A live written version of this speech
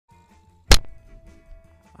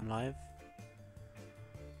I'm live.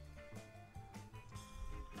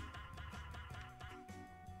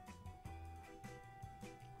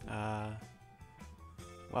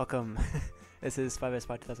 Welcome. This is SpeedFest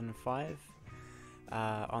 2005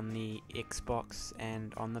 on the Xbox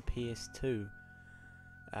and on the PS2.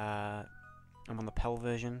 I'm on the PAL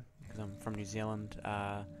version because I'm from New Zealand.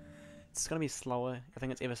 It's going to be slower. I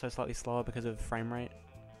think it's ever so slightly slower because of frame rate.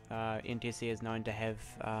 NTSC is known to have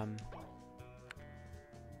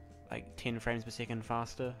like 10 frames per second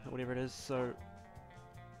faster or whatever it is, so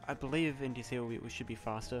I believe NTSC should be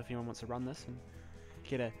faster if anyone wants to run this and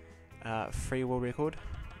get a free world record.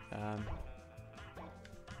 I'm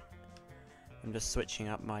just switching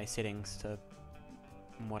up my settings to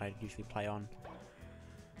what I usually play on.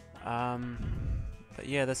 But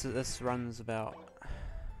yeah, this runs about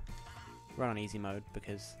run on easy mode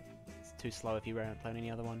because it's too slow if you play on any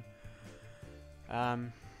other one.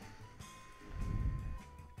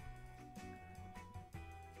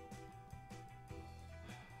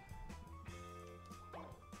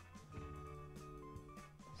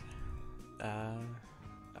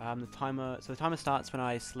 The timer. So the timer starts when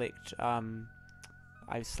I select. I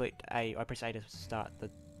press A to start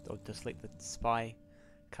to select the spy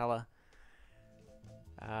color.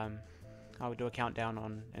 I would do a countdown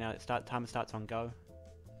on, and timer starts on go.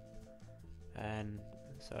 And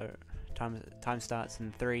so time starts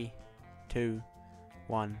in 3, 2,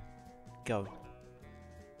 1, go.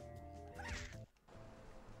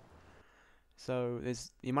 So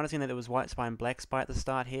you might have seen that there was white spy and black spy at the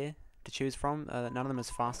start here to choose from. None of them is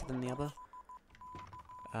faster than the other.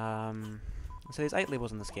 So there's 8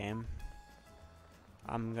 levels in this game.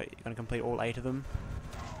 I'm going to complete all 8 of them.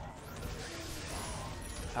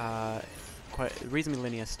 Quite reasonably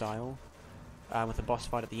linear style, with a boss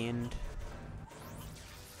fight at the end.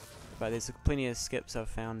 But there's plenty of skips I've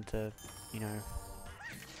found to,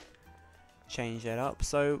 change that up.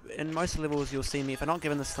 So in most levels you'll see me, if I'm not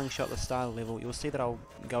given the slingshot the style level, you'll see that I'll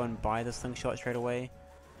go and buy the slingshot straight away,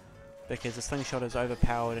 because the slingshot is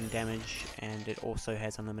overpowered in damage and it also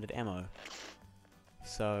has unlimited ammo.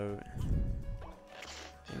 So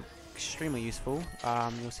extremely useful.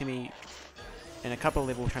 You'll see me in a couple of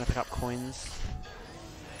levels trying to pick up coins.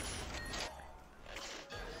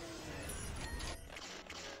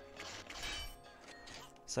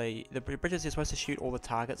 So the bridges, you're supposed to shoot all the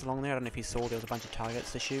targets along there. I don't know if you saw, there was a bunch of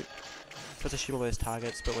targets to shoot. You're supposed to shoot all those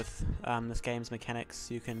targets, but with this game's mechanics,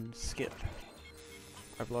 you can skip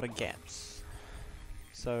over a lot of gaps.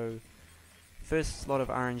 So first lot of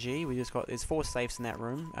RNG, there's 4 safes in that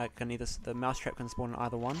room. The mousetrap can spawn in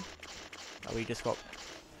either one. We just got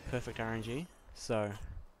perfect RNG, so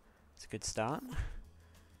it's a good start.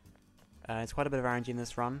 It's quite a bit of RNG in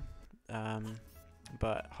this run,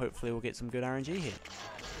 but hopefully we'll get some good RNG here.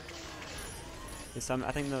 I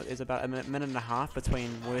think there's about a minute and a half between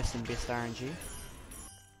worst and best RNG.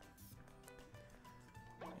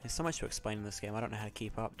 There's so much to explain in this game, I don't know how to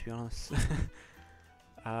keep up, to be honest.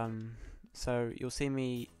 So you'll see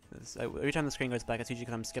me, every time the screen goes black, it's usually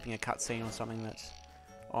because I'm skipping a cutscene or something that's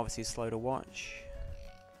obviously slow to watch.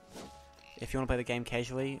 If you want to play the game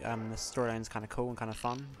casually, the storyline's kind of cool and kind of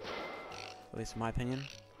fun, at least in my opinion.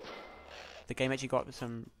 The game actually got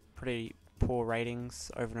some pretty poor ratings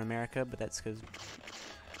over in America, but that's because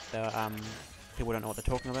people don't know what they're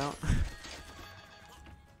talking about.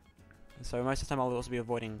 So most of the time I'll also be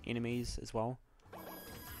avoiding enemies as well,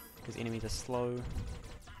 because enemies are slow.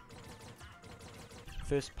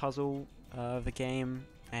 First puzzle of the game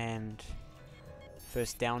and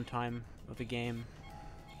first downtime of the game.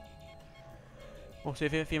 Also,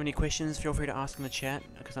 if you have any questions, feel free to ask in the chat,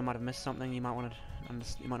 because I might have missed something you might not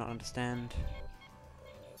understand.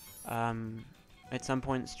 At some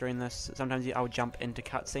points during this, sometimes I'll jump into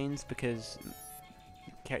cutscenes because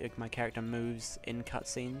my character moves in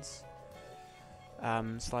cutscenes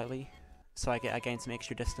slightly, so I gain some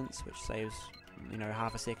extra distance, which saves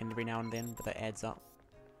half a second every now and then, but that adds up.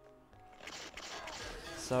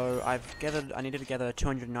 So I needed to gather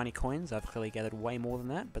 290 coins. I've clearly gathered way more than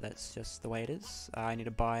that, but that's just the way it is. I need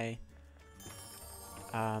to buy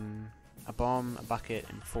a bomb, a bucket,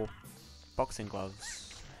 and 4 boxing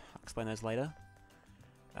gloves. I'll explain those later.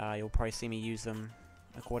 You'll probably see me use them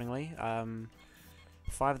accordingly. 5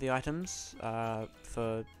 of the items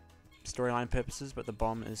for storyline purposes, but the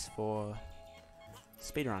bomb is for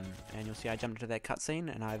speedrun. And you'll see I jumped into that cutscene,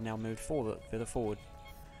 and I've now moved further forward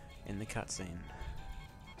in the cutscene.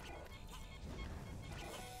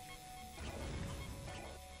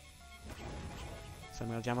 So I'm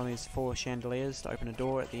going to jump on these 4 chandeliers to open a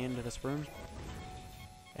door at the end of this room,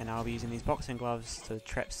 and I'll be using these boxing gloves to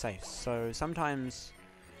trap safes. So sometimes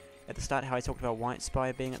at the start how I talked about White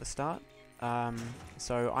Spy being at the start.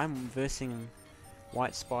 So I'm versing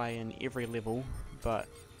White Spy in every level, but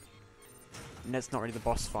that's not really the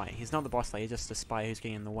boss fight. He's not the boss fight, he's just a spy who's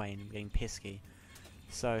getting in the way and getting pesky.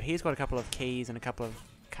 So he's got a couple of keys and a couple of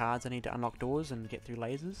cards I need to unlock doors and get through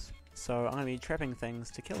lasers. So I'm going to be trapping things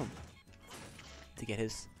to kill him. To get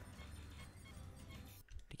his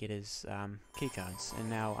key cards. And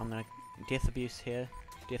now I'm going to Death Abuse here.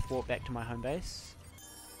 Death Warp back to my home base.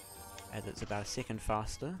 As it's about a second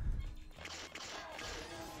faster.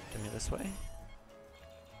 Doing it this way.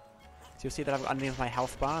 So you'll see that I've got underneath my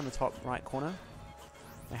health bar in the top right corner.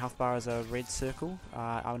 My health bar is a red circle.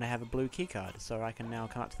 I want to have a blue key card, so I can now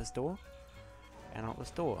come up to this door and unlock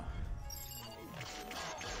this door.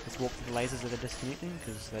 Let's walk through the lasers that are disconnecting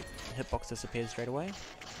because that hitbox disappears straight away.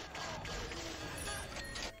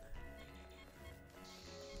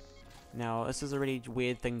 Now this is a really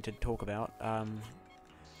weird thing to talk about.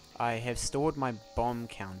 I have stored my bomb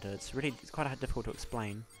counter. It's quite difficult to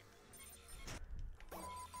explain.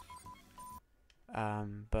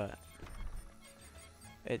 But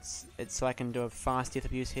it's so I can do a fast death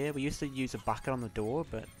abuse here. We used to use a bucket on the door,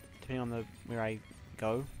 but depending on where I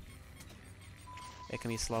go, it can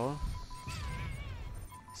be slower.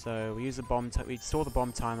 So we use the bomb. We store the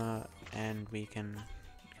bomb timer, and we can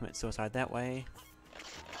commit suicide that way.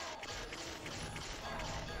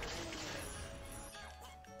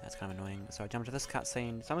 That's kind of annoying. So I jump to this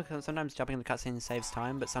cutscene. Sometimes jumping in the cutscene saves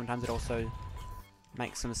time, but sometimes it also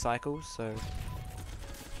makes some cycles. So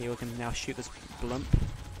here we can now shoot this blimp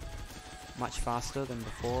much faster than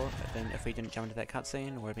before, than if we didn't jump into that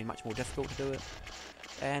cutscene, or it'd be much more difficult to do it.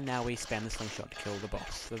 And now we spam the slingshot to kill the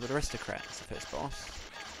boss. The aristocrat is the first boss.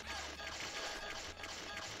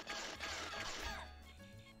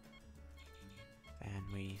 And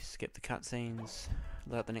we skip the cutscenes,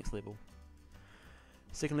 load up the next level.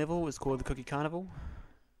 Second level is called the Cookie Carnival.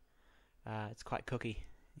 It's quite cookie,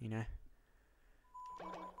 you know.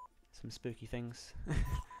 Some spooky things.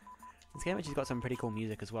 This game actually's got some pretty cool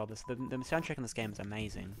music as well. The soundtrack in this game is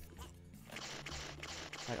amazing.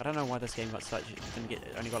 Like, I don't know why this game got such.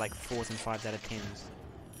 Only got like 4s and 5s out of 10s.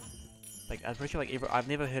 Like, I'm pretty sure I've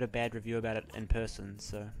never heard a bad review about it in person,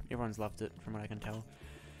 so everyone's loved it from what I can tell.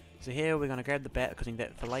 So here we're gonna grab the bat because we need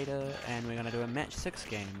that for later, and we're gonna do a match 6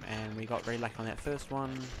 game, and we got very lucky on that first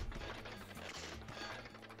one.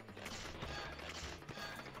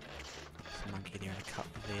 There's a monkey there and a cup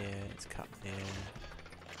there. It's a cup there.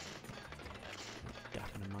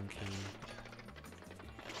 Duck and a monkey.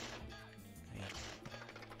 Okay.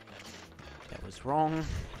 That was wrong.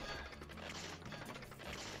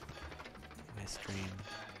 Ice cream.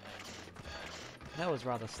 That was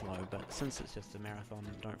rather slow, but since it's just a marathon,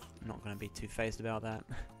 I'm not going to be too phased about that.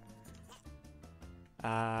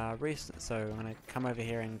 So I'm going to come over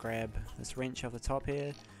here and grab this wrench off the top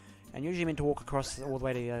here, and usually meant to walk across all the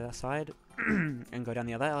way to the other side and go down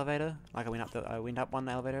the other elevator. Like I went up one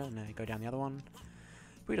elevator and I go down the other one.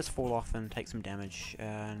 We just fall off and take some damage,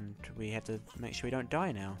 and we have to make sure we don't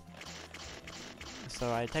die now.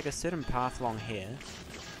 So I take a certain path along here.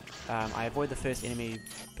 I avoid the first enemy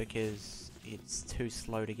because it's too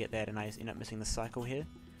slow to get that, and I end up missing the cycle here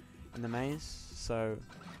in the maze. So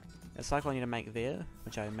a cycle I need to make there,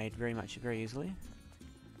 which I made very easily.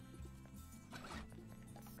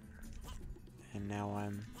 And now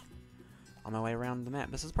I'm on my way around the map.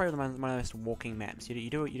 This is probably one of the most walking maps. You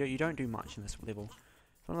don't do much in this level.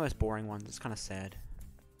 It's one of the most boring ones. It's kind of sad.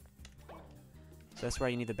 So that's where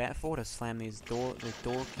you need the bat for, to slam these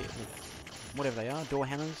whatever they are, door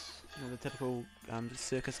hammers. You know, the typical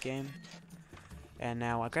circus game. And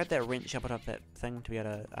now I grabbed that wrench up that thing to be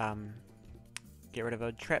able to get rid of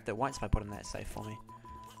a trap that White Spy put in that safe for me.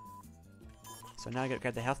 So now I got to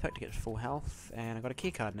grab the health pack to get full health, and I got a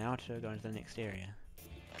key card now to go into the next area.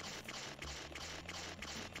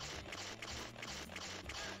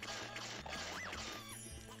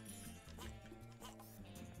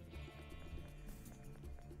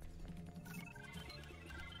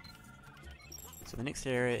 So the next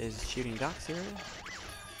area is Shooting Ducks area.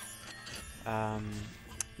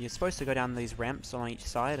 You're supposed to go down these ramps on each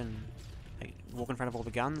side and walk in front of all the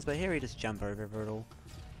guns, but here you just jump over it all.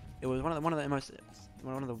 It was one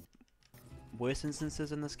of the worst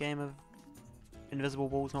instances in this game of invisible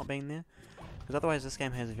walls not being there, because otherwise this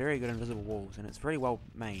game has very good invisible walls, and it's very well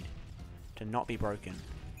made to not be broken.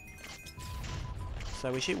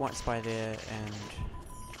 So we shoot White Spy there, and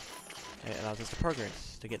it allows us to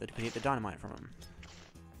progress to get the dynamite from him.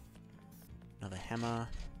 Another hammer.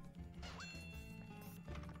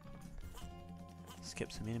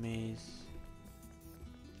 Skip some enemies.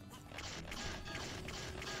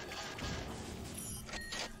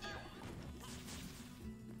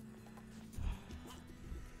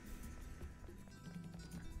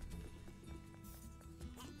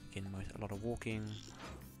 again, a lot of walking.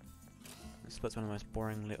 The split's one of the most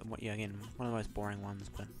boring, yeah, again, one of the most boring ones,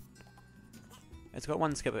 but it's got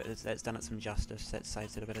one skip that's done it some justice, that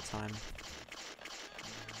saves it a bit of time.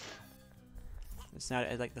 It's now,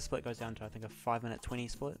 like, the split goes down to, I think, a 5-minute 20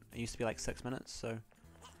 split. It used to be like 6 minutes, so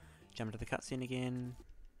jump into the cutscene again.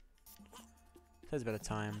 Saves a bit of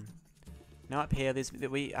time. Now up here, there's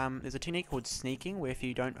a technique called sneaking, where if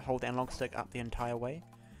you don't hold the analog stick up the entire way,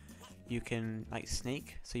 you can, like,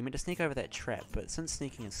 sneak. So you meant to sneak over that trap, but since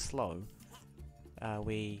sneaking is slow,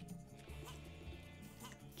 we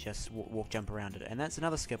just jump around it. And that's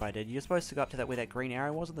another skip I did. You're supposed to go up to that where that green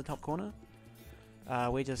arrow was in the top corner.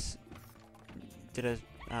 We just did a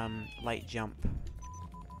late jump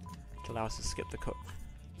to allow us to skip the cook.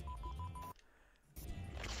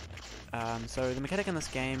 So the mechanic in this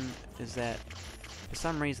game is that for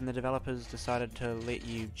some reason the developers decided to let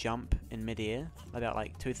you jump in mid-air about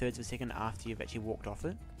like 2/3 of a second after you've actually walked off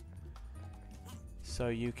it. So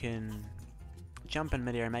you can jump in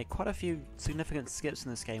mid-air and make quite a few significant skips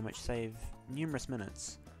in this game, which save numerous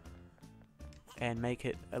minutes and make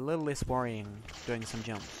it a little less worrying doing some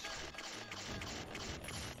jumps.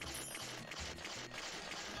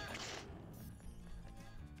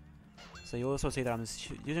 So you'll also see that I'm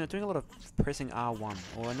doing a lot of pressing R1,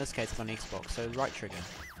 or in this case it's on Xbox, so right trigger.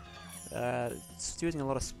 It's using a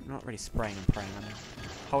lot of, not really spraying and praying, I'm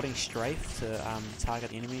holding strafe to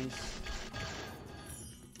target the enemies.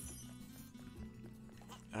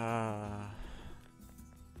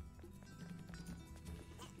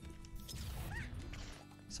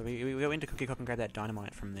 So we go into Cookie Cook and grab that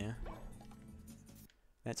dynamite from there.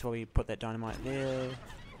 That's why we put that dynamite there.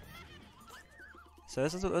 So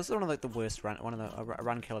this is one of like the worst run, a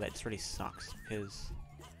run killer that just really sucks, because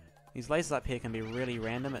these lasers up here can be really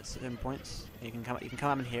random at certain points. You can come up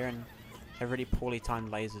in here and have really poorly timed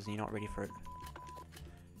lasers and you're not ready for it.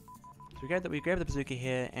 So we grab the bazooka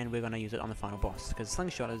here and we're going to use it on the final boss, because the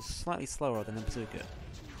slingshot is slightly slower than the bazooka.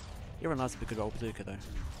 Everyone loves a good old bazooka though.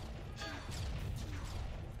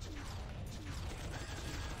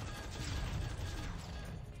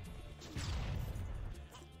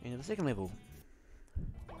 Into the second level.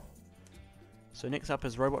 So next up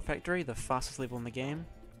is Robot Factory, the fastest level in the game.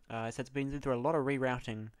 It's been through a lot of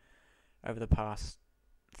rerouting over the past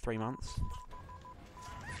 3 months.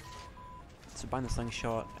 So bind the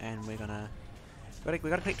slingshot, and we gotta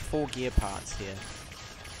collect 4 gear parts here.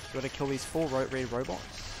 We gotta kill these 4 red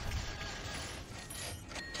robots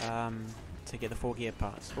to get the 4 gear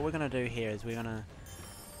parts. What we're gonna do here is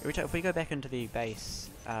if we go back into the base,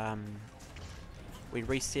 we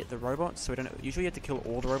reset the robots, so we don't usually have to kill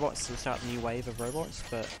all the robots to start a new wave of robots,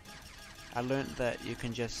 but I learned that you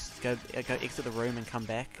can just go exit the room and come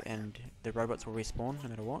back and the robots will respawn no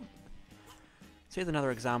matter what. So here's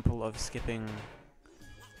another example of skipping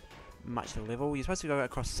much of the level. You're supposed to go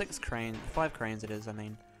across 5 cranes it is, I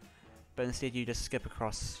mean, but instead you just skip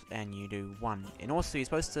across and you do 1. And also you're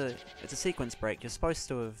supposed to, it's a sequence break, you're supposed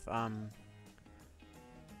to have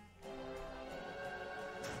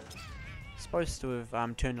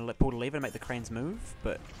pulled a lever to make the cranes move,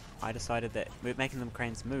 but I decided that making them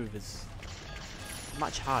cranes move is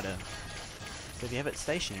much harder. So if you have it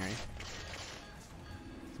stationary,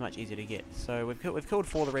 it's much easier to get. So we've killed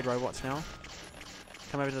 4 of the red robots now.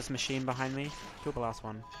 Come over to this machine behind me, kill the last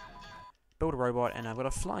one. Build a robot, and I've got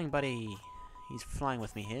a flying buddy. He's flying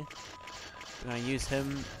with me here. I'm going to use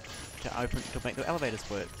him to make the elevators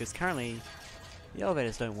work, because currently the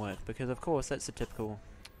elevators don't work, because of course that's a typical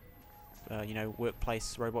you know,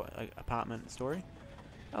 workplace robot apartment story.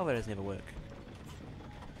 Elevators never work.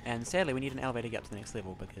 And sadly we need an elevator to get up to the next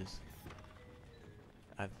level, because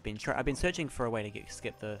I've been searching for a way to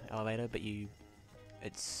skip the elevator, but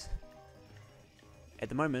it's at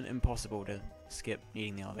the moment impossible to skip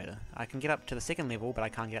needing the elevator. I can get up to the 2nd level, but I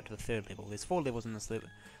can't get up to the 3rd level. There's 4 levels in this level.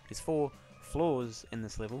 There's 4 floors in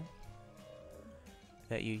this level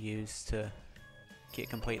that you use to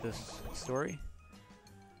complete this story.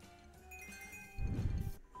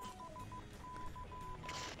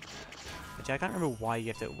 Actually, I can't remember why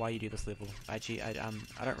you do this level. Actually, I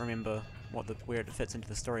don't remember where it fits into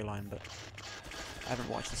the storyline, but I haven't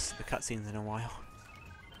watched the cutscenes in a while.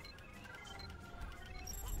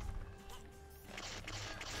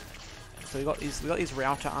 So we got these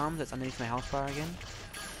router arms that's underneath my health bar again.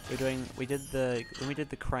 When we did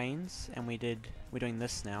the cranes, and we're doing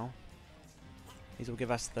this now. These will give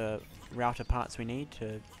us the router parts we need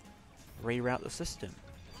to reroute the system.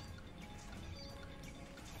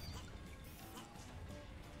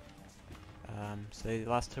 So the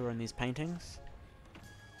last 2 are in these paintings.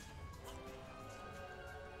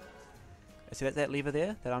 See that lever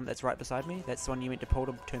there? That's right beside me? That's the one you meant to pull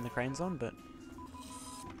to turn the cranes on, but...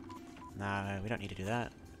 No, we don't need to do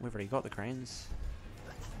that. We've already got the cranes.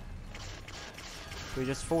 So we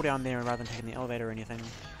just fall down there rather than taking the elevator or anything.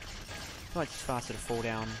 It's much faster to fall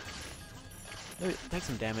down. Take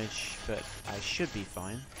some damage, but I should be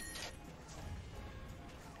fine.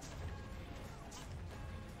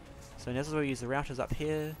 So this is where we use the routers up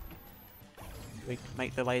here. We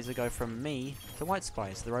make the laser go from me to White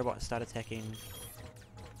Spy, so the robots start attacking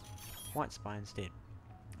White Spy instead.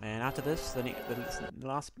 And after this, the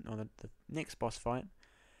next boss fight,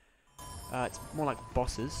 it's more like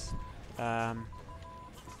bosses. Got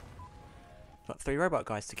 3 robot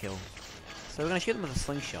guys to kill. So we're going to shoot them with a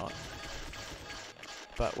slingshot.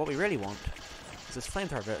 But what we really want is this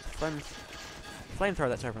flamethrower. Flamethrower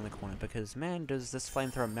that's over in the corner, because man, does this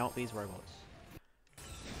flamethrower melt these robots.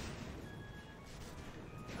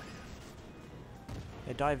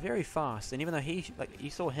 They die very fast, and even though you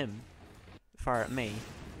saw him fire at me,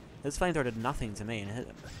 this flamethrower did nothing to me,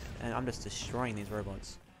 and I'm just destroying these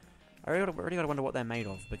robots. I really gotta wonder what they're made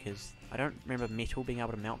of, because I don't remember metal being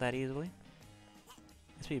able to melt that easily.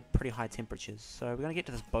 It's be pretty high temperatures, so we're gonna get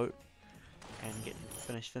to this boat and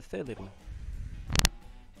finish the 3rd level.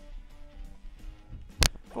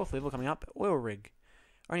 4th level coming up, oil rig.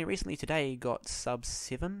 Only recently today got sub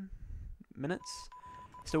 7 minutes.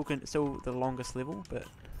 Still the longest level, but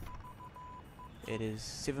it is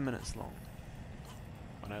 7 minutes long.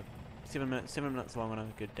 On a 7 minutes long on a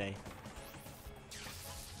good day.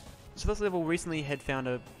 So this level recently had found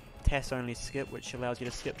a TAS only skip, which allows you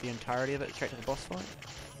to skip the entirety of it straight to the boss fight.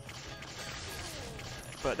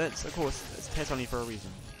 But that's, of course, it's TAS only for a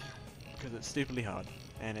reason, because it's stupidly hard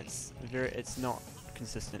and it's not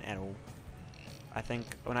consistent at all. I think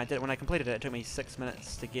when I completed it, it took me 6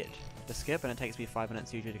 minutes to get the skip, and it takes me 5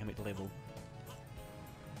 minutes usually to complete the level.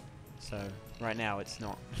 So right now it's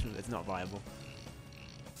not it's not viable.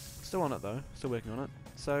 Still on it though, still working on it.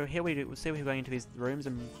 So here we'll see we're going into these rooms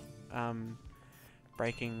and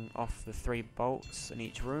breaking off the 3 bolts in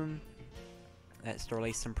each room. That's to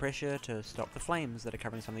release some pressure to stop the flames that are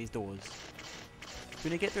covering some of these doors. We're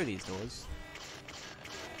going to get through these doors.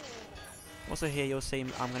 Also here you'll see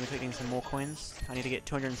I'm going to be collecting some more coins. I need to get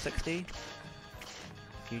 260.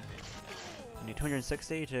 I need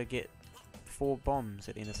 260 to get 4 bombs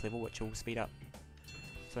at the end of this level, which will speed up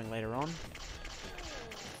something later on.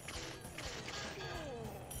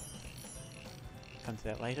 Come to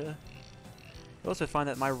that later. You'll also find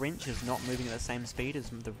that my wrench is not moving at the same speed as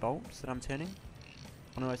the bolts that I'm turning.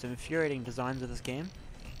 One of the most infuriating designs of this game.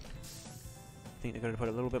 I think they've got to put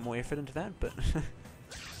a little bit more effort into that, but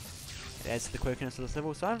it adds to the quirkiness of this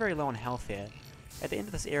level. So I'm very low on health here. At the end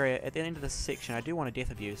of this area, at the end of this section, I do want a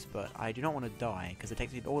death abuse, but I do not want to die, because it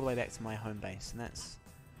takes me all the way back to my home base, and that's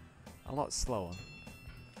a lot slower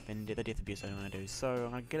than the death abuse I want to do. So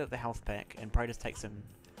I'm going to get at the health pack, and probably just take some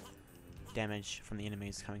damage from the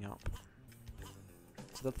enemies coming up.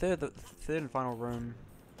 So the third and final room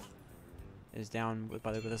is down with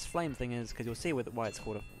this flame thing is, because you'll see why it's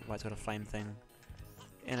called a flame thing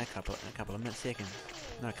in a couple of seconds.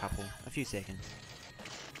 Not a couple, a few seconds.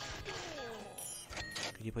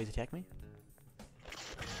 Could you please attack me?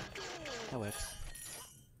 That works.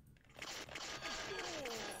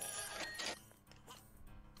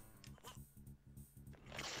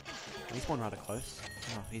 He spawned rather close.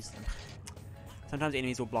 Oh, sometimes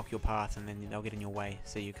enemies will block your path and then they'll get in your way,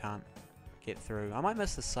 so you can't get through. I might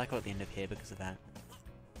miss the cycle at the end of here because of that.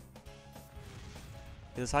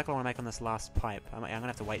 There's a cycle I want to make on this last pipe. I'm going to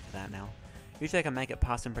have to wait for that now. Usually I can make it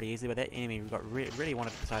past him pretty easily, but that enemy really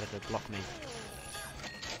decided to block me.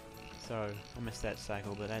 So I missed that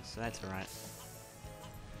cycle, but that's alright.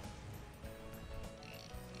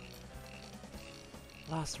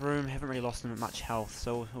 Last room, haven't really lost much health,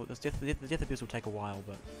 so the death abuse will take a while,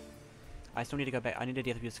 but I still need to go back. I need a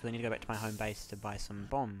death abuse because I need to go back to my home base to buy some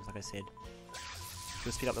bombs, like I said.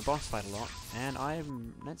 Will speed up the boss fight a lot,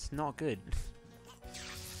 and that's not good.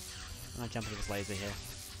 I'm gonna jump into this laser here.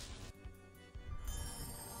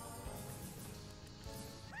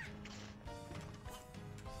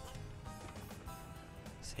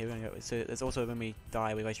 So here we go. So there's also when we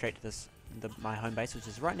die, we go straight to my home base, which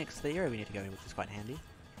is right next to the area we need to go, which is quite handy.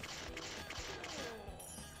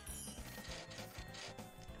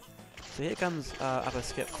 So here comes up a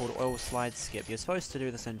skip called Oil Slide Skip. You're supposed to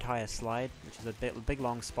do this entire slide, which is a big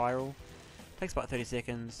long spiral. Takes about 30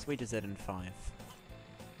 seconds. We did that in 5.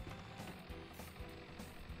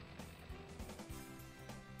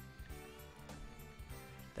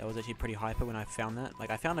 That was actually pretty hyper when I found that. Like,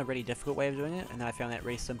 I found a really difficult way of doing it, and then I found that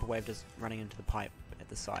really simple way of just running into the pipe at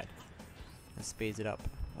the side. It speeds it up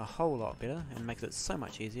a whole lot better and makes it so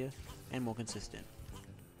much easier and more consistent.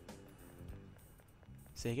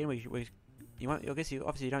 So again, you won't, I guess you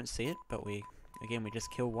obviously you don't see it, but we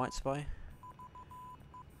just kill White Spy.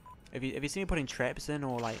 If you see me putting traps in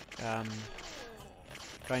or like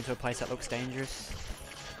going to a place that looks dangerous,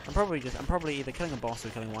 I'm probably either killing a boss or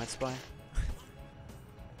killing White Spy.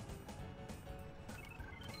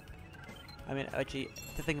 I mean, actually,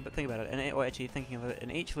 think about it, or actually thinking of it,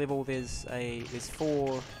 in each level there's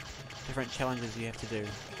 4 different challenges you have to do.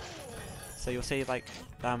 So you'll see like,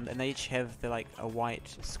 and they each have like a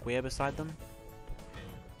white square beside them,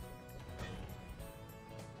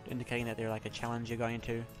 indicating that they're like a challenge you're going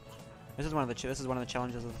to. This is one of the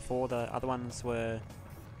challenges of the 4. The other ones were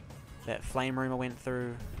that flame room I went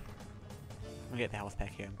through. I'll get the health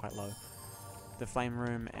pack here. I'm quite low. The flame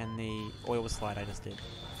room and the oil slide I just did.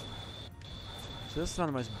 So this is one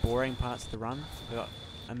of the most boring parts of the run. We've got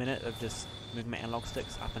a minute of just moving my analog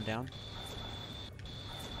sticks up and down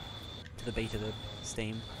to the beat of the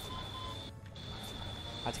steam.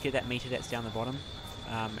 I have to get that meter that's down the bottom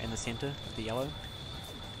in the center of the yellow,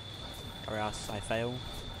 or else I fail.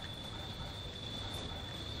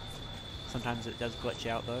 Sometimes it does glitch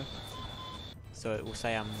out though, so it will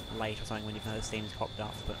say I'm late or something when even though the steam's popped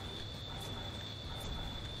up, but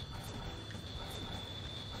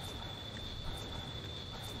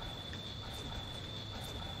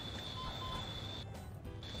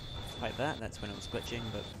like that's when it was glitching,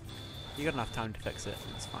 but you got enough time to fix it,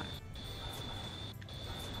 it's fine.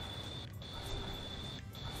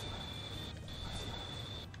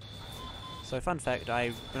 So fun fact,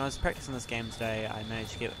 when I was practicing this game today, I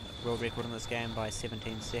managed to get a world record in this game by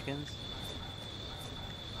 17 seconds.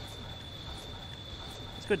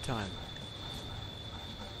 It's a good time.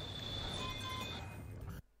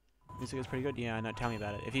 Music is pretty good? Yeah, I know, tell me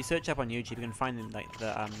about it. If you search up on YouTube, you can find them, like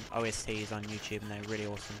the OSTs on YouTube, and they're really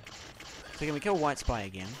awesome. So again, we kill White Spy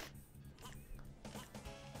again.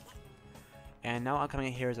 And now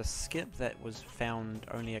upcoming here is a skip that was found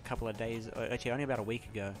only a couple of days, or actually only about a week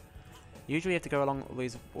ago. Usually you have to go along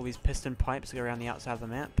all these piston pipes that go around the outside of the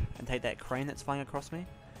map and take that crane that's flying across me.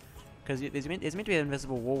 Because there's meant to be an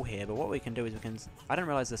invisible wall here, but what we can do is I didn't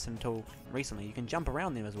realise this until recently, you can jump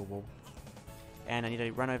around the invisible wall. And I need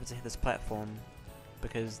to run over to this platform,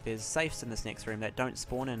 because there's safes in this next room that don't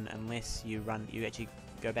spawn in unless you actually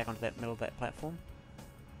go back onto that middle of that platform.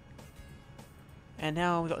 And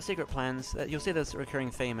now we've got secret plans. You'll see this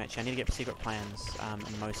recurring theme actually. I need to get secret plans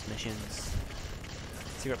in most missions.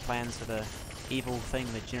 Secret plans for the evil thing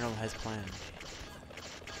the general has planned.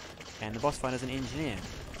 And the boss fight is an engineer.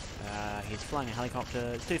 He's flying a helicopter.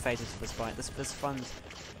 There's 2 phases for this fight. This one's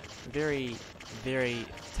very, very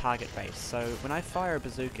target based. So when I fire a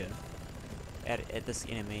bazooka at this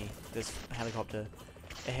enemy, this helicopter,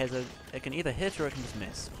 it can either hit or it can just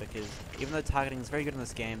miss. Because even though targeting is very good in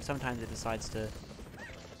this game, sometimes it decides to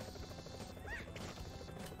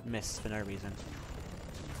miss for no reason.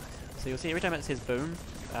 So you'll see every time it says boom,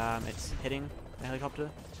 it's hitting the helicopter.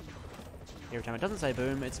 Every time it doesn't say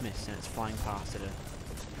boom, it's missed and it's flying past at a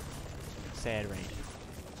sad rate.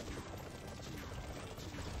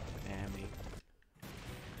 And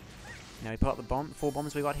now we put up the 4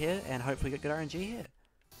 bombs we got here, and hopefully get good RNG here.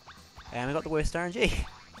 And we got the worst RNG.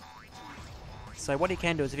 So what you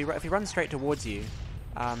can do is if you run straight towards you,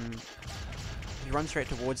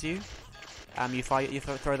 you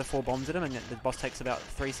throw the 4 bombs at him, and the boss takes about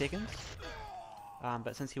 3 seconds.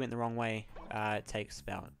 But since he went the wrong way, it takes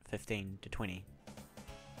about 15 to 20.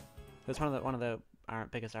 So it's one of the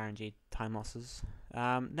biggest RNG time losses.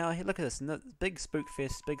 Now look at this, big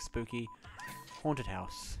SpeedFest, big spooky haunted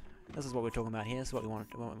house. This is what we're talking about here. This is what we want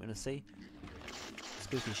to see.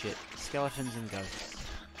 Spooky shit, skeletons and ghosts.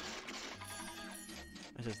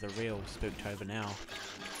 This is the real Spooktober now.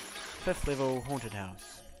 5th level haunted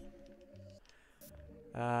house.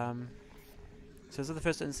 So this is the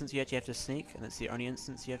first instance you actually have to sneak, and it's the only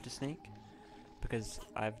instance you have to sneak, because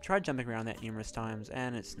I've tried jumping around that numerous times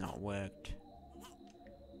and it's not worked.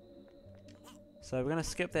 So we're going to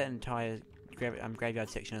skip that entire graveyard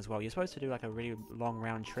section as well. You're supposed to do like a really long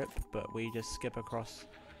round trip, but we just skip across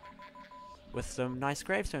with some nice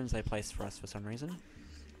gravestones they placed for us for some reason.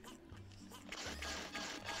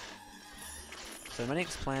 So my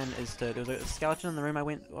next plan is there was a skeleton in the room I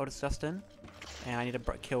was just in, and I need to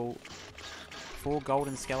kill 4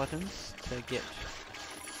 golden skeletons to get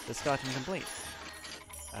the skeleton complete.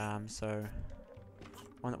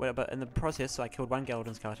 But in the process, I killed 1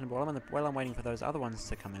 golden skeleton. But while I'm waiting for those other ones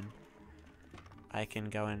to come in, I can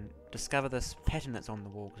go and discover this pattern that's on the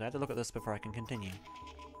wall, because I have to look at this before I can continue.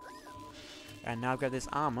 And now I've got this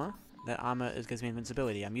armor, that armor gives me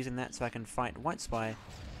invincibility. I'm using that so I can fight White Spy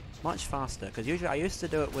much faster, because usually I used to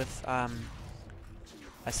do it with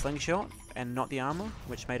a slingshot and not the armor,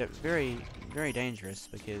 which made it very, very dangerous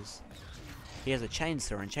because he has a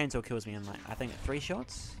chainsaw, and chainsaw kills me in like, I think 3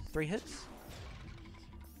 hits.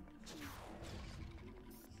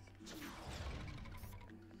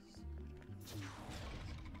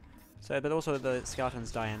 So, but also the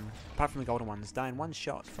skeletons die in, apart from the golden ones, die in 1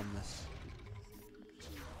 shot from this.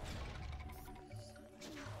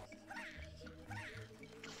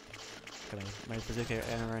 Okay, made Berserker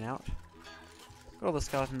and run out. Got all the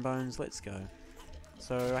skeleton bones, let's go.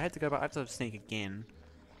 So I had to go back, I have to sneak again,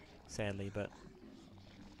 sadly, but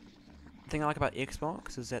the thing I like about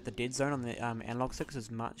Xbox is that the dead zone on the analog sticks is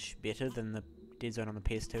much better than the dead zone on the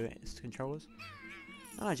PS2 controllers.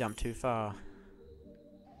 And I jumped too far.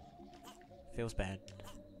 Feels bad.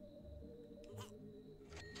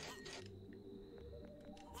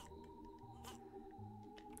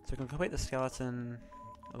 So we can complete the skeleton,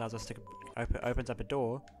 allows us to opens up a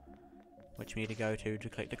door, which we need to go to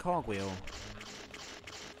collect a cogwheel.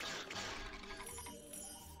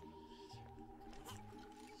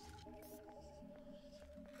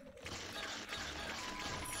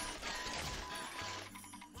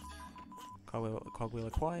 Cogwheel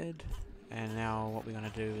acquired, and now what we're going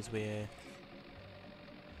to do is we're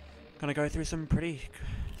going to go through some pretty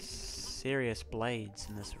serious blades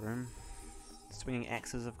in this room. Swinging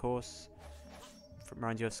axes, of course.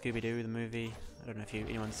 Reminds you of Scooby-Doo, the movie. I don't know if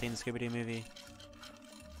anyone's seen the Scooby-Doo movie.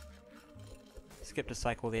 Skipped a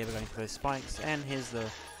cycle there, we're going through those spikes, and here's the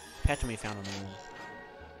pattern we found on the wall.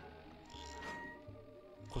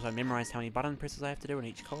 Of course, I memorized how many button presses I have to do in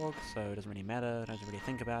each cog, so it doesn't really matter, I don't really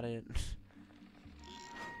think about it.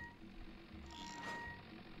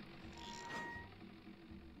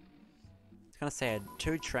 It's kind of sad,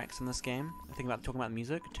 2 tracks in this game, talking about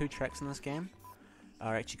music, 2 tracks in this game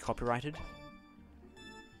are actually copyrighted.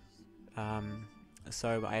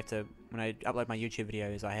 So I have to, when I upload my YouTube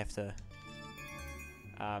videos, I have to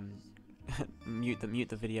mute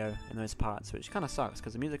the video in those parts, which kind of sucks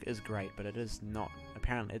because the music is great, but it is not.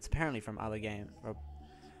 It's apparently from other game. It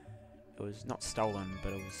was not stolen,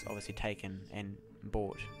 but it was obviously taken and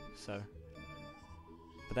bought. So,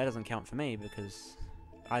 but that doesn't count for me because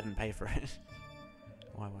I didn't pay for it.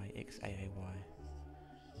 YYXAAY.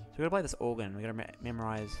 So we gotta play this organ. We gotta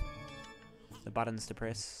memorize the buttons to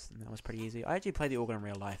press, and that was pretty easy. I actually play the organ in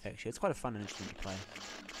real life, actually. It's quite a fun instrument to play. So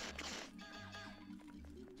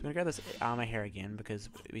I'm going to grab this armor here again, because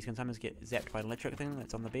we can sometimes get zapped by an electric thing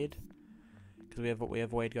that's on the bed. Because we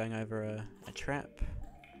avoid going over a trap.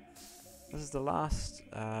 This is the last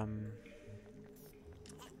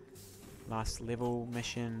level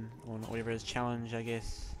mission, or whatever it is, challenge, I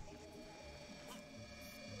guess.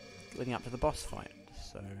 Leading up to the boss fight,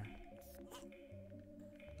 so...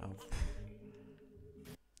 Oh...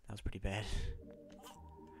 That was pretty bad.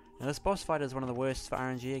 Now this boss fight is one of the worst for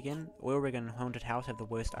RNG again. Oil Rig and Haunted House have the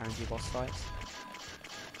worst RNG boss fights.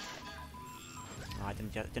 Oh, I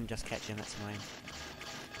didn't just catch him, that's annoying.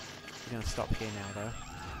 We're gonna stop here now though.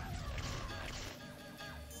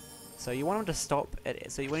 So you want him to stop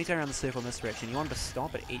at, so when you turn around the circle in this direction, you want him to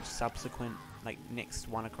stop at each subsequent, like, next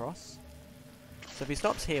one across. So if he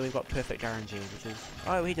stops here, we've got perfect RNG, which is...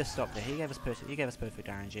 Oh, he just stopped there. He gave us perfect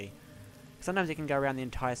RNG. Sometimes he can go around the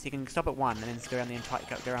entire... He can stop at one and then go around the entire...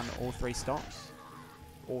 Go around all 3 stops.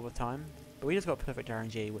 All the time. But we just got perfect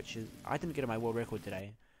RNG, which is... I didn't get my world record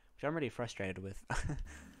today. Which I'm really frustrated with.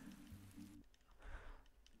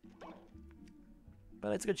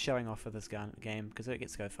 But it's good showing off for this game, because it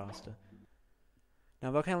gets to go faster. Now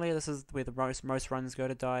Volcano Lair, this is where the most runs go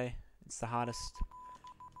to die. It's the hardest,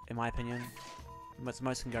 in my opinion.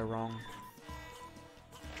 Most can go wrong.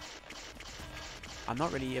 I'm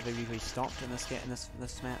not really ever usually stopped in this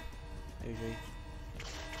map. Usually,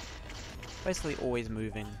 basically always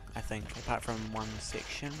moving. I think, apart from one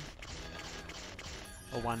section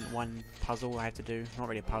or one puzzle I have to do. Not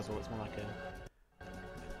really a puzzle. It's more like a.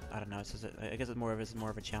 I don't know. It's just I guess it's more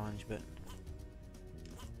of a challenge, but.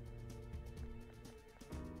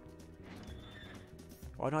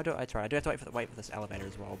 Well, no, I do have to wait for this elevator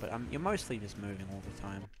as well, but you're mostly just moving all the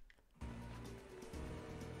time.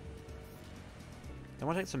 I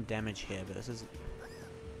want to take some damage here, but this is...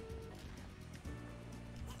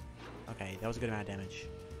 Okay, that was a good amount of damage.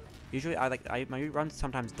 Usually, my runs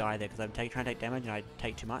sometimes die there, because I'm trying to take damage, and I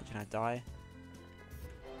take too much, and I die.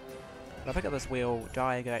 But I pick up this wheel,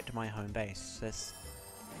 die, go back to my home base. This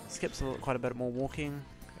skips quite a bit more walking,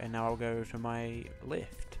 and now I'll go to my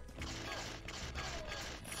left.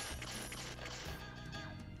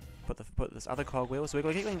 put this other cogwheel. So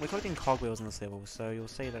we're collecting cogwheels in this level. So you'll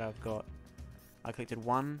see that I collected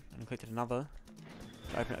one and collected another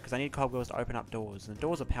to open it, because I need cogwheels to open up doors. And the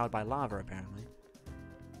doors are powered by lava apparently.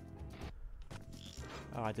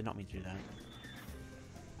 Oh, I did not mean to do that.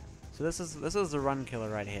 So this is the run killer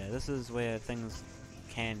right here. This is where things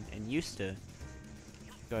can and used to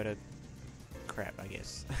go to crap, I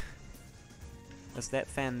guess. That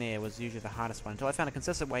fan there was usually the hardest one until I found a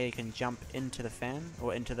consistent way you can jump into the fan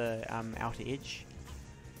or into the outer edge,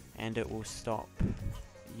 and it will stop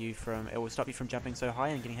you from jumping so high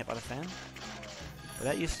and getting hit by the fan. But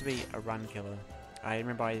that used to be a run killer. I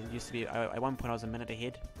remember at one point I was a minute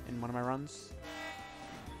ahead in one of my runs,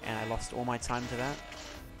 and I lost all my time to that.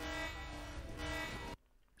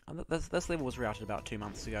 This level was routed about 2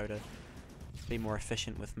 months ago to be more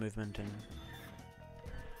efficient with movement and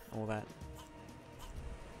all that.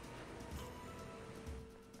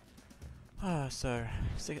 So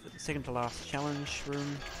second to last challenge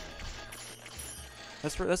room.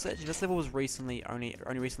 This level was only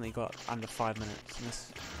recently got under 5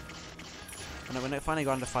 minutes, and when it finally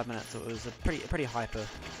got under 5 minutes, it was a pretty hyper,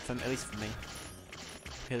 at least for me,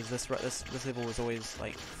 because this level was always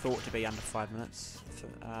like thought to be under 5 minutes.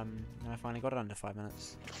 And I finally got it under 5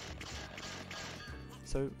 minutes.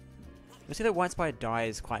 So you see that White Spider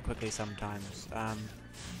dies quite quickly sometimes.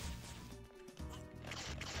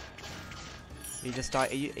 He just died.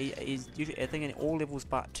 He's usually, I think in all levels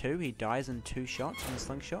but 2, he dies in 2 shots from the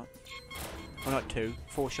slingshot. Well, not 2,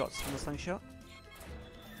 4 shots from the slingshot.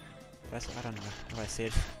 I don't know what I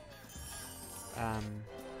said. So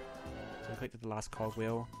I collected the last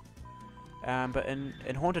cogwheel. But in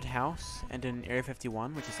Haunted House and in Area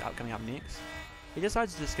 51, which is coming up next, he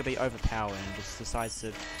decides to just be overpowered and just decides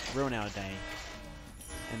to ruin our day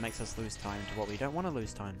and makes us lose time to what we don't want to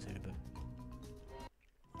lose time to. But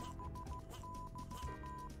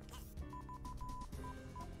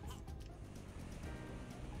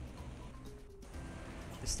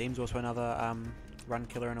the steam's also another run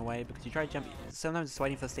killer in a way, because you try to jump. Sometimes it's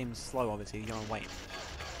waiting for the steam to slow. Obviously, you don't want to wait.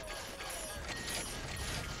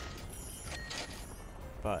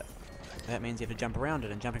 But that means you have to jump around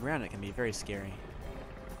it, and jumping around it can be very scary.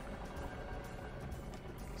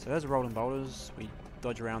 So those are rolling boulders. We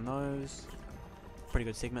dodge around those. Pretty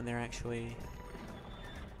good segment there, actually.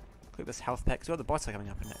 Click this health pack. So the bots are coming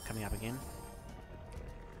up again.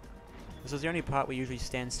 This is the only part we usually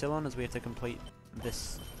stand still on, is we have to complete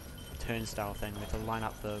this turnstile thing. We have to line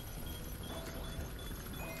up for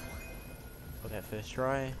that first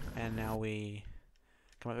try, and now we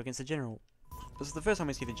come up against the general. This is the first time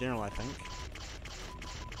we see the general, I think.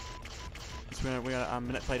 So we're gonna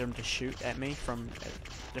manipulate him to shoot at me from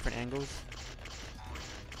different angles.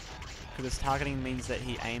 Because this targeting means that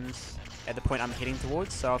he aims at the point I'm heading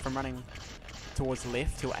towards. So if I'm running towards the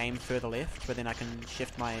left, he'll aim further left, but then I can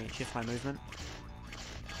shift my movement.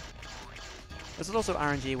 This is also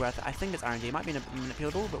RNG, where I think it's RNG. It might be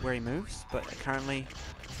manipulable, but where he moves. But currently,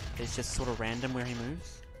 it's just sort of random where he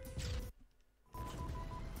moves.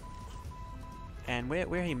 And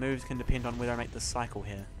where he moves can depend on whether I make this cycle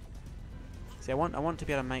here. See, I want to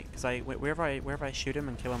be able to make, because wherever I shoot him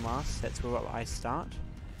and kill him last, that's where I start.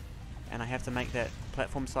 And I have to make that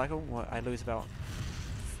platform cycle, where I lose about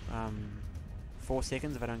 4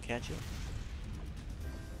 seconds if I don't catch it.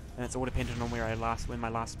 And it's all dependent on when my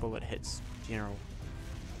last bullet hits general.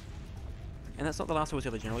 And that's not the last bullet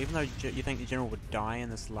to the general, even though you think the general would die in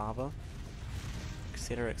this lava,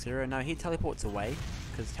 etc, etc. No, he teleports away,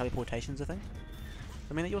 because teleportation's a thing.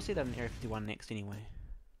 I mean, you'll see that in Area 51 next anyway.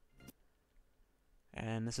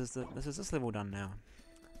 And this is this level done now.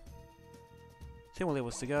 2 more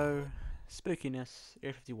levels to go. Spookiness,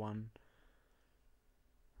 Area 51.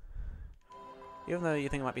 Even though you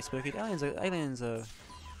think it might be spooky, aliens are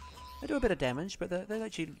they do a bit of damage, but they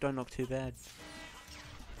actually don't look too bad.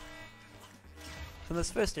 So in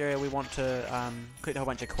this first area, we want to collect a whole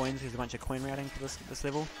bunch of coins. There's a bunch of coin routing for this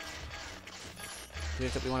level.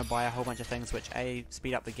 We want to buy a whole bunch of things which A,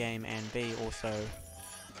 speed up the game, and B, also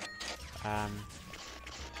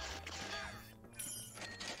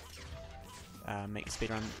speed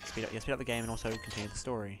up the game and also continue the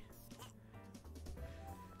story.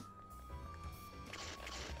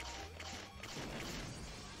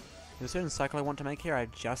 There's a certain cycle I want to make here. I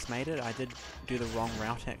just made it. I did do the wrong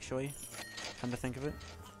route, actually, come to think of it.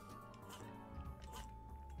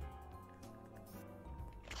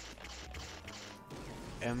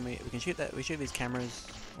 And we can shoot that. We shoot these cameras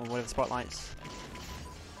or whatever spotlights,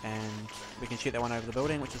 and we can shoot that one over the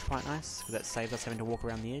building, which is quite nice because that saves us having to walk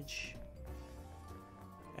around the edge.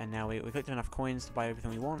 And now we collected enough coins to buy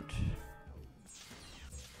everything we want.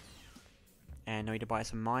 And I need to buy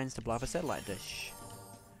some mines to blow up a satellite dish.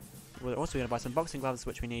 We're also going to buy some boxing gloves,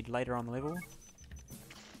 which we need later on the level.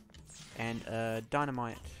 And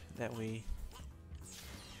dynamite that we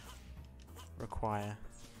require.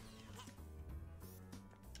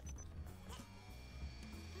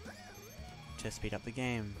 To speed up the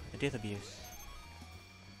game. A death abuse.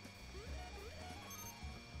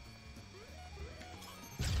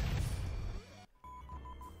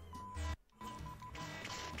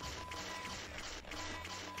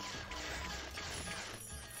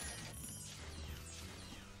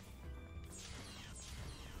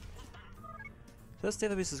 So this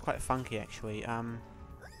death abuse is quite funky actually.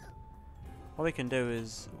 What we can do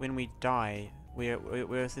is, when we die,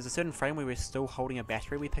 there's a certain frame where we're still holding a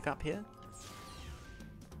battery we pick up here.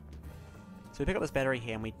 So we pick up this battery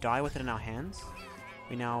here and we die with it in our hands.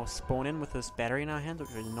 We now spawn in with this battery in our hands, which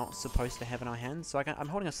we're not supposed to have in our hands. So I'm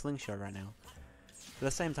holding a slingshot right now. But at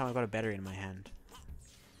the same time I've got a battery in my hand.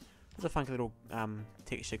 It's a funky little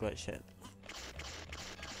texture glitch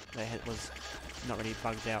that was not really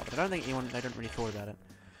bugged out, but I don't think they don't really thought about it.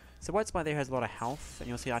 So White Spy there has a lot of health, and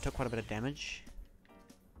you'll see I took quite a bit of damage.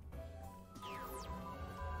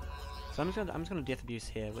 So I'm just gonna death abuse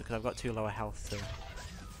here because I've got too low a health to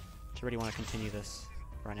really want to continue this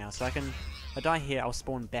right now. So if I die here, I'll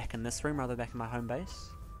spawn back in this room rather than back in my home base.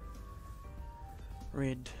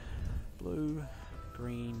 Red, blue,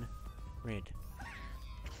 green, red.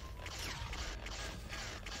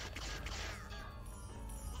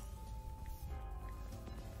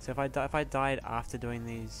 So if I died after doing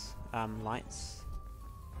these lights,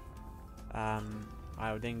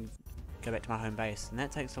 I would then go back to my home base, and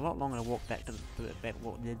that takes a lot longer to walk back to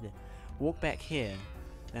walk back here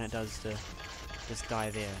than it does to just die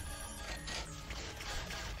there.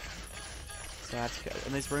 So I have to,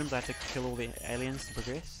 in these rooms I have to kill all the aliens to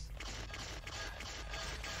progress.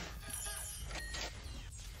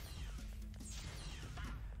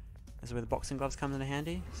 This is where the boxing gloves come in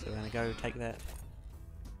handy, so we're going to go take that.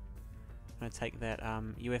 I'm going to take that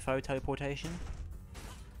UFO teleportation.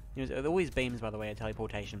 All these beams, by the way, are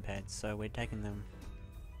teleportation pads, so we're taking them.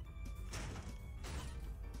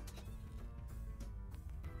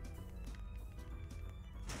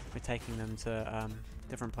 We're taking them to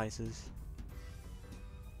different places.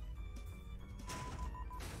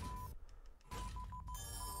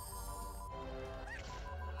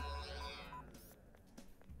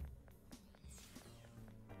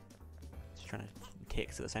 Just trying to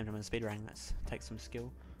text at the same time as speedrunning. Let's take some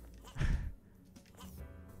skill.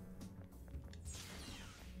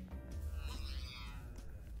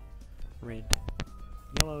 Red,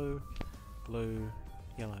 yellow, blue,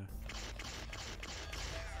 yellow.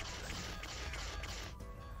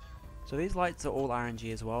 So these lights are all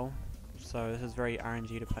RNG as well. So this is very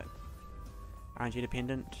RNG dependent.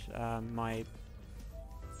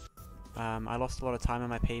 I lost a lot of time in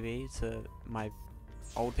my PB to my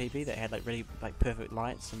old PB that had really perfect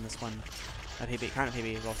lights, and this one, my current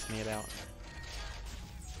PB lost me about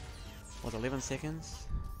 11 seconds.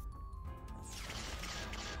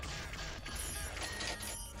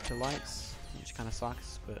 To lights, which kind of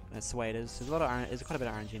sucks, but that's the way it is. There's quite a bit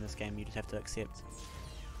of RNG in this game. You just have to accept.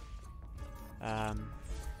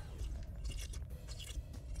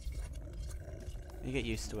 You get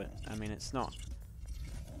used to it. I mean, it's not.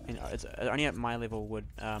 It's only at my level would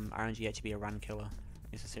RNG actually be a run killer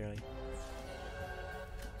necessarily.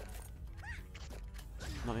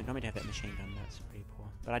 Not me to have that machine gun. That's pretty poor.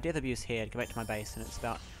 But I death abuse here to go back to my base, and it's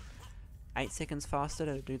about 8 seconds faster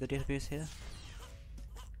to do the death abuse here.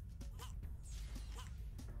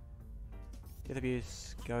 Death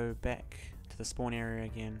abuse, go back to the spawn area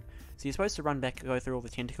again. So you're supposed to run back, go through all the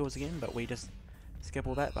tentacles again, but we just skip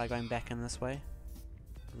all that by going back in this way.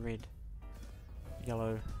 Red,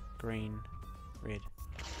 yellow, green, red.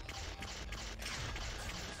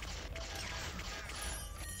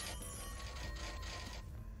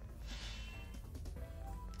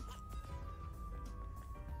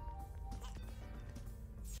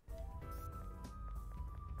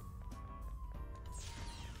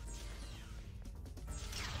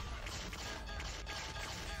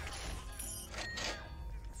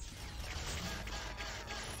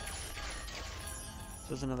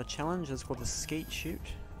 There's another challenge. It's called the skeet shoot.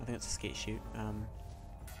 I think it's a skeet shoot. Man,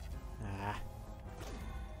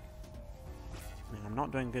 I'm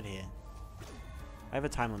not doing good here. I have a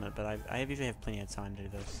time limit, but I usually have plenty of time to do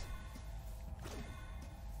this.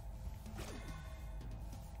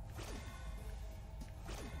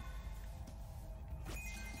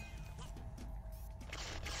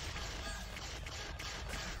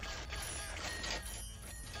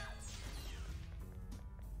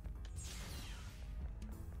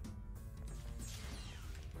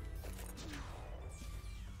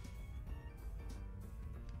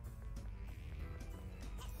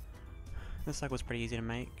 This cycle's pretty easy to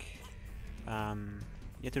make. You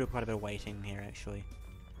have to do quite a bit of waiting here, actually.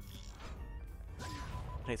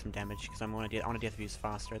 Take some damage, because I want to death abuse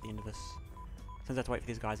faster at the end of this. Since I have to wait for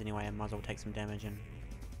these guys anyway, I might as well take some damage and,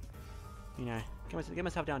 you know, get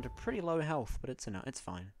myself down to pretty low health, but it's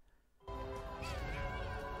fine.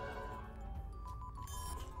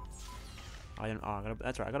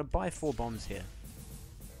 That's right, I gotta buy 4 bombs here.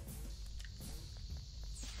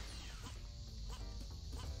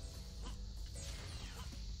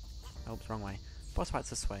 Oops, wrong way. Boss fight's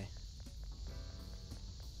this way.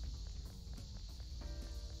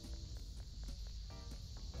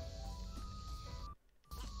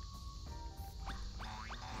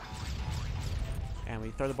 And we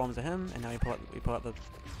throw the bombs at him, and now we pull out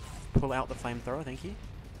the flamethrower, thank you.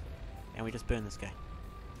 And we just burn this guy.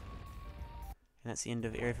 And that's the end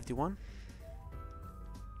of Area 51.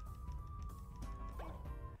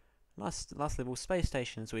 Last level, space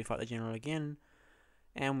station, so we fight the general again,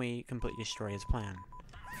 and we completely destroy his plan.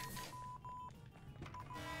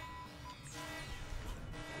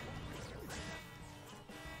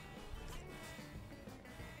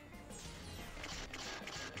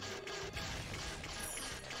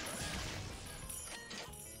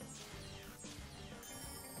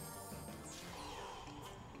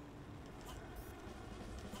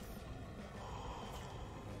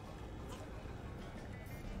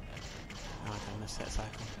 I missed that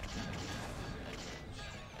cycle.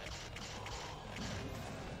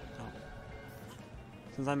 Oh.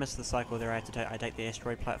 Since I missed the cycle there, I take the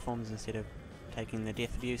asteroid platforms instead of taking the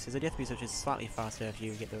death abuse. There's a death abuse which is slightly faster if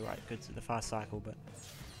you get the fast cycle, but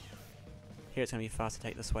here it's going to be fast to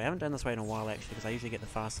take this way. I haven't done this way in a while actually, because I usually get the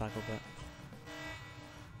fast cycle, but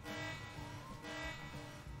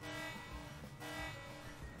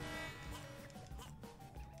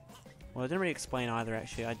well, I didn't really explain either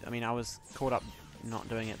actually. I mean, I was caught up not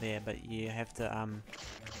doing it there, but you have to,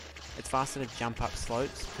 it's faster to jump up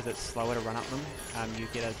slopes because it's slower to run up them. You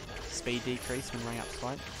get a speed decrease when running up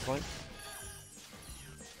slopes.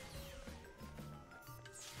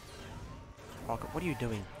 Oh, what are you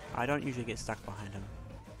doing? I don't usually get stuck behind him.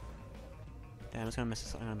 Damn, I'm just gonna miss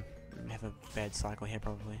this. I'm gonna have a bad cycle here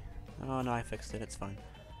probably. Oh no, I fixed it, it's fine.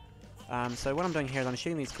 So what I'm doing here is I'm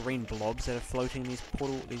shooting these green blobs that are floating these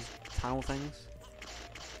tunnel things,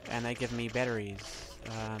 and they give me batteries.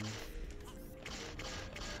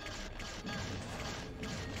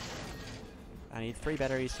 I need 3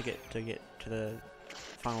 batteries to get to the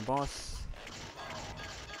final boss.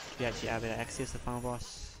 To be actually able to access the final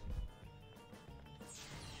boss.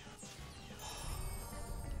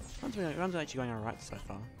 Runs actually going alright so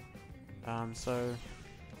far. So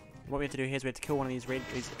what we have to do here is we have to kill one of these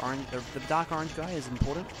orange. The dark orange guy is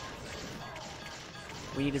important.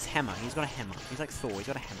 We need his hammer. He's got a hammer. He's like Thor. He's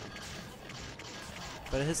got a hammer.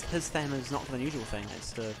 But his hammer is not for the usual thing.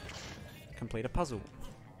 It's to complete a puzzle.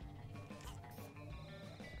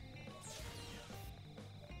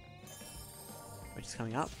 Which is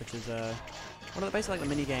coming up. Which is one of the basically like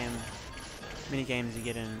the mini games you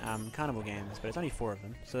get in carnival games, but it's only 4 of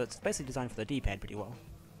them. So it's basically designed for the D-pad pretty well.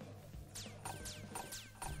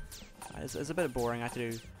 It's a bit boring. I have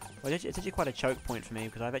to do. Well, it's actually quite a choke point for me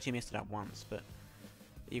because I've actually messed it up once. But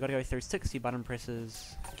you got to go through 60 button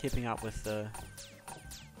presses, keeping up with the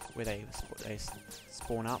where they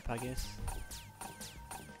spawn up, I guess.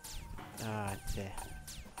 There.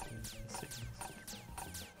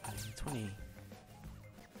 20.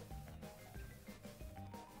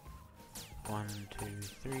 1, 2,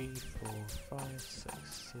 3, 4, 5,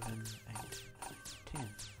 6, 7, 8, 10.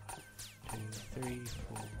 2, 3,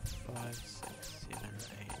 4, 5, 6, 7,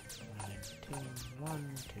 8, 9, 10.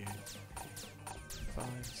 1, 2, 5,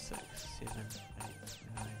 6, 7, 8,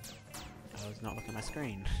 9. I was not looking at my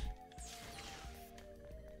screen.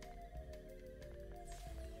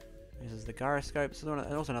 This is the gyroscope. So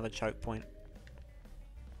there's also another choke point.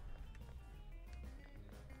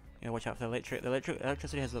 Yeah, watch out for the electric. The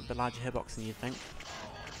electricity has the larger hitbox than you'd think.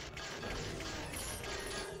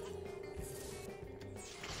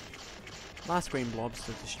 Last green blobs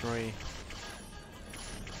to destroy.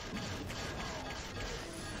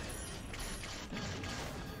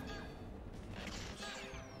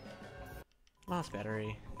 Last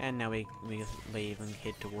battery, and now we leave and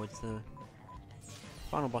head towards the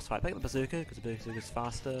final boss fight. Pick up the bazooka because the bazooka's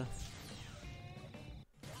faster.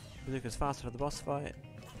 Bazooka's faster for the boss fight.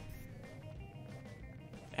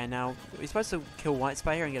 And now we're supposed to kill White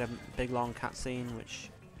Spy here and get a big long cutscene, which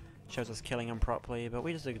shows us killing him properly, but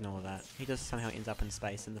we just ignore that. He just somehow ends up in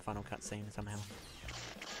space in the final cutscene somehow.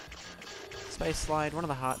 Space slide, one of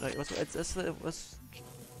the hard. Like, this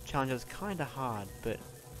challenge is kind of hard, but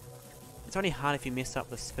It's only hard if you mess up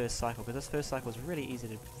this first cycle, because this first cycle is really easy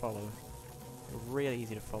to follow. Really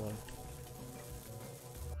easy to follow.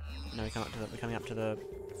 Now we're coming up to the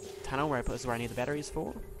tunnel where this is where I need the batteries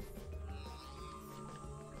for.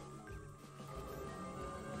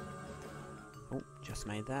 Oh, just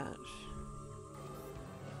made that.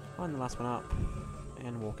 Line the last one up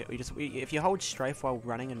and walk it. If you hold strafe while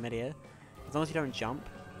running in midair, as long as you don't jump,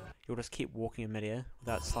 you'll just keep walking in midair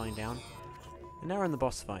without slowing down. And now we're in the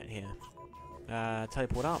boss fight here.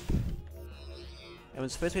 Teleport up. And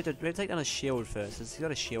first we have to take down his shield first. He's got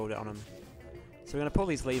a shield on him. So we're going to pull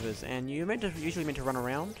these levers, and you're usually meant to run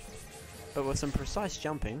around, but with some precise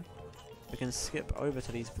jumping, we can skip over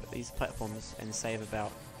to these platforms and save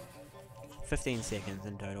about 15 seconds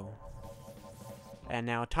in total. And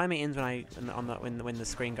now timer ends when the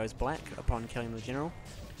screen goes black upon killing the general.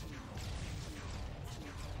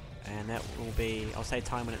 And that will be, I'll say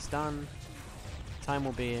time when it's done. Time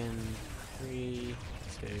will be in 3,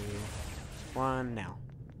 2, 1 now.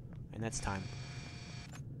 And that's time.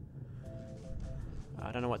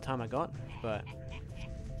 I don't know what time I got, but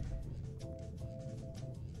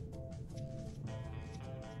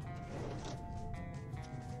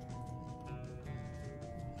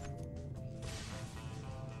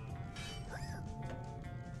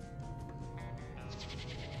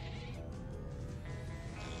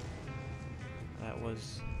that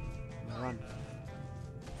was my run.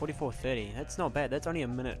 44:30. That's not bad. That's only a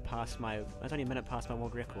minute past my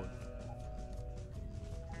world record.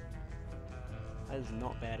 That is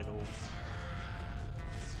not bad at all.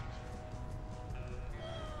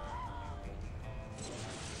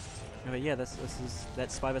 But yeah, that's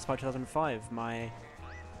SpeedFest 2005.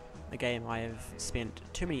 A game I have spent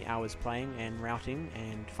too many hours playing and routing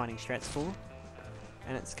and finding strats for,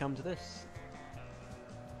 and it's come to this.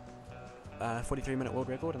 43-minute world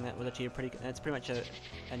record, and that was actually that's pretty much a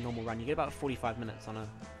normal run. You get about 45 minutes on a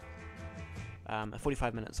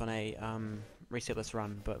resetless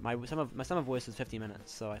run, but some of worst is 50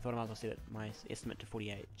 minutes, so I thought I might as well set my estimate to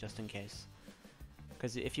 48 just in case.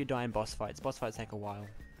 Because if you die in boss fights take a while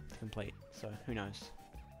to complete, so who knows.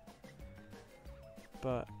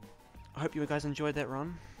 But I hope you guys enjoyed that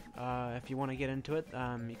run. If you want to get into it,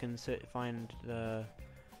 you can find the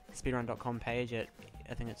speedrun.com page at,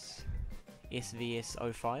 I think it's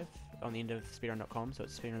SVS05 on the end of speedrun.com, so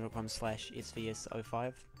it's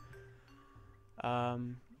speedrun.com/SVS05.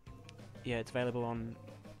 Yeah, it's available on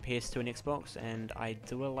PS2 and Xbox, and I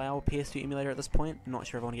do allow PS2 emulator at this point. I'm not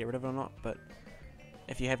sure if I want to get rid of it or not, but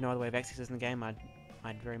if you have no other way of accessing the game, I'd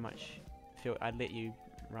very much I'd let you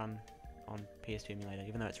run on PS2 emulator,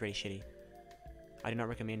 even though it's really shitty. I do not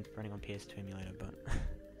recommend running on PS2 emulator, but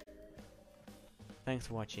thanks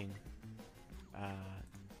for watching.